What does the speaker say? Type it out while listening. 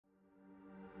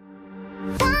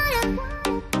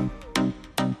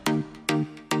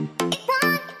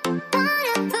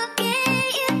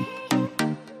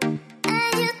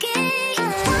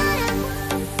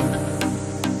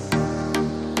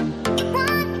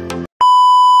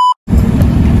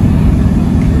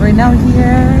We're now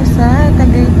here sa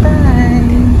Tagaytay.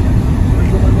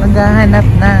 Maghahanap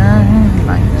ng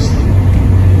lunch.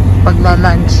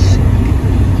 Pagla-lunch.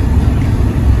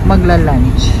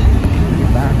 Magla-lunch.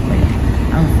 Diba?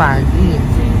 Ang foggy.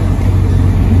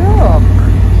 Look.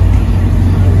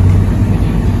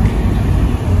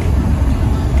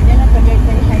 Yan ang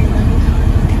Tagaytay Highlands.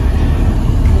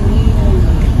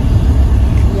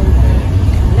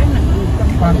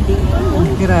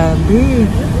 Grabe.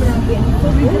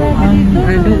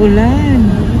 Ang ulan.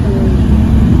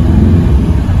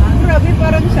 Grabe,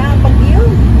 parang sa Baguio.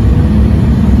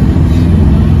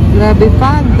 Grabe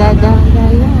pa,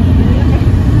 dadalala.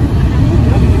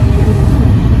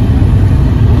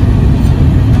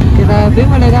 Grabe,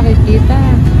 wala nakikita.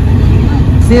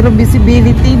 Zero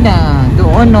visibility na.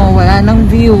 Doon, no, wala nang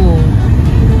view.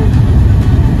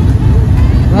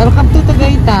 Welcome to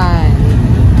Tagaytay.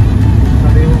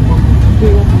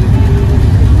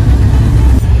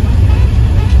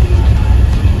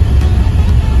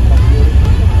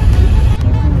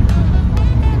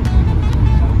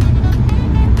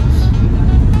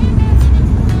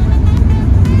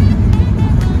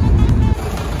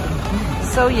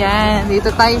 So yan, dito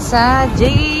tayo sa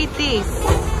JT's.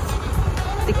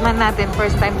 Tikman natin,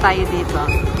 first time tayo dito.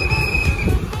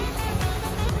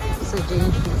 Sa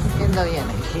JT's. Yan daw yan,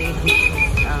 JT's.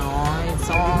 Oh, it's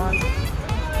on.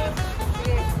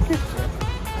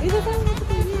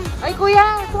 Ay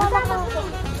kuya, sumama ko.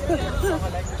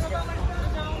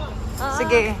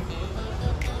 Sige.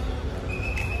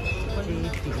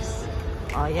 JT's.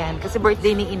 Oh yan, kasi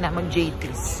birthday ni Ina, mag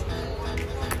JT's.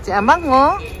 Si Amang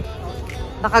oh.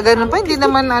 Nakaganon pa, hindi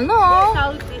naman ano oh.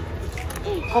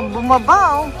 Kung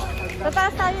bumaba oh.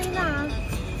 Tataas tayo na.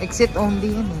 Exit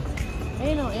only yan eh.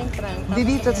 Ayun o, entrance.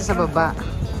 Hindi dito sa baba.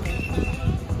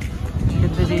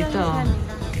 Ganda dito.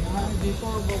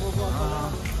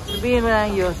 Sabihin mo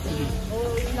lang Yossi.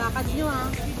 Oo, lakad nyo ha.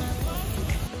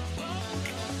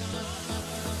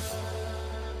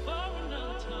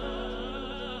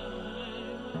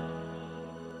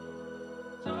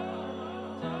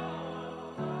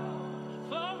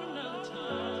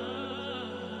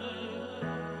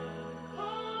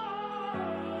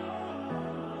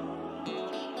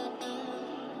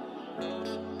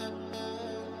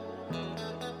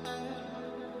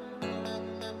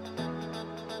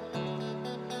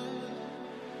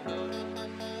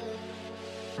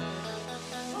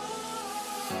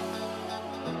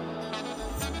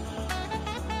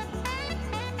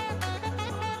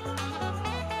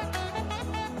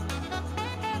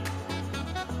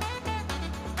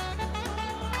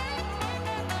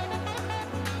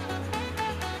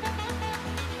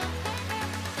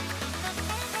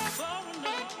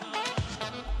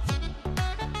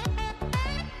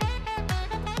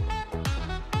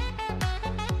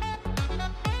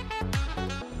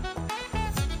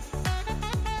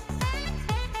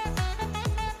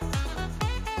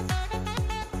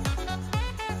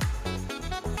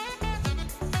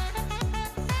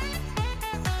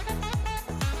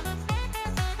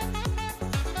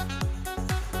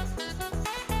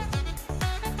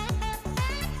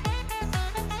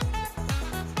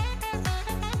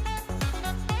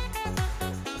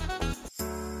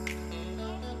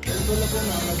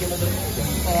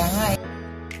 Kaya nga eh.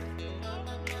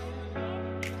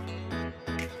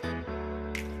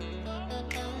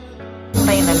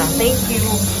 Tayo na lang. Thank you.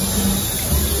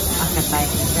 Akat tayo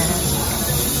dyan.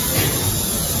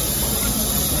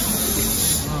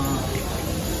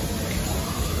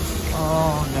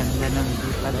 Oh, ganda ng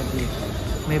view pala dito.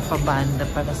 May pabanda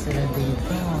pala sila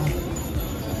dito.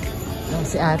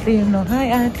 Si ate yun, no?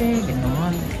 Hi ate.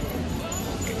 Ganon.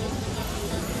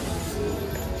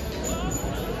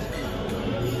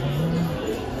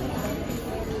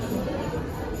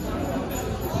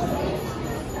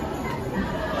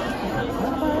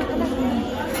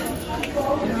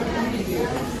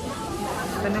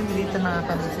 Dito na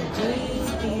kami sa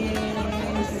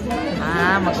JT's.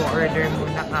 Mag-order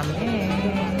muna kami.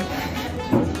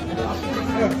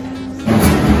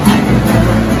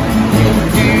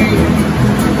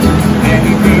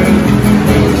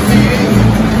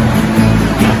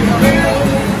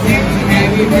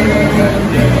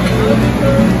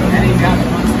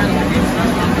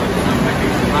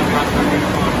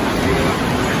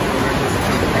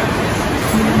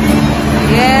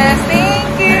 Yes,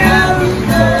 thank you.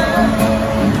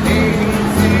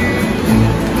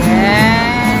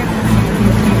 Yes.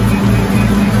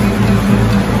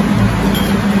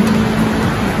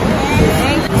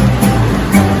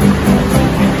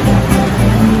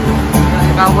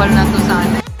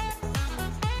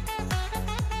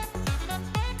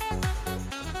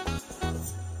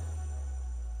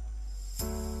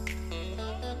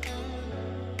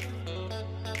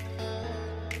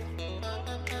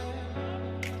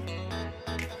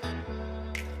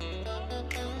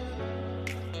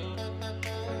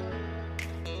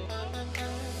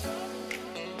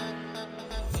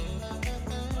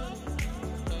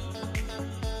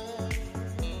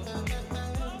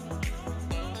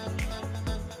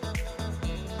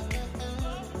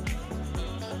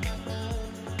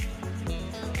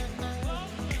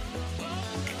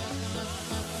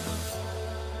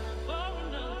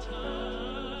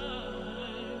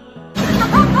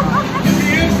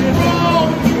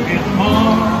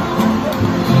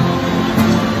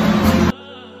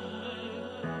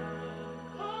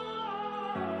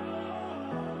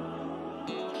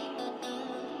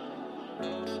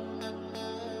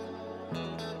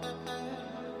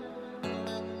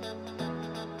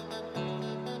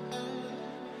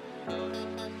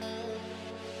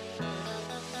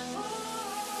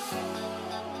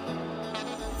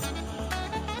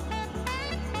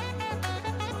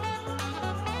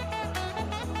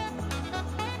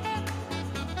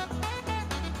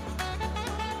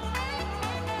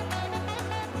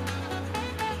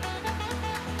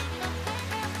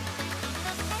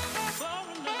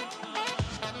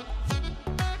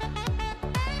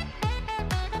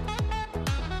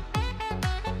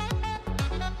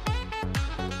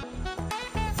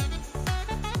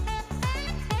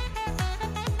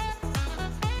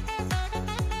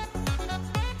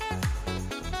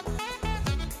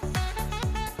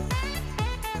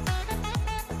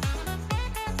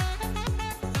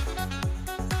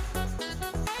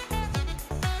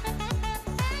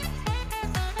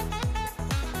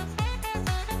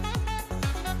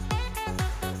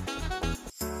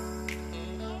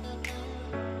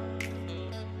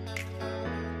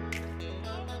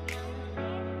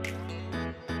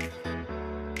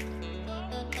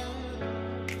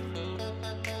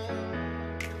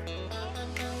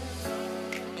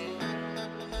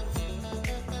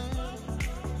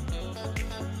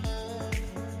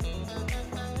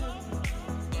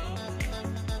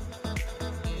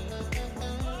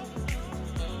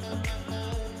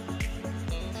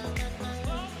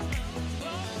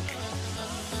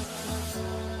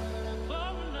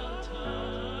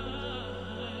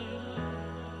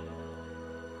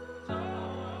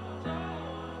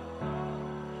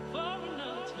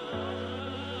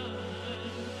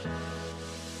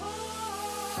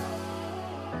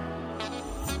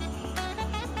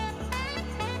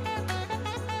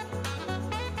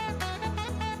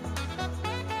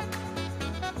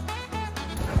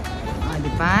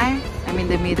 Diba? I'm in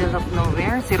the middle of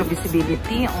nowhere. Zero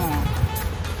visibility.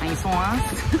 Oh. Ang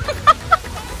isungas.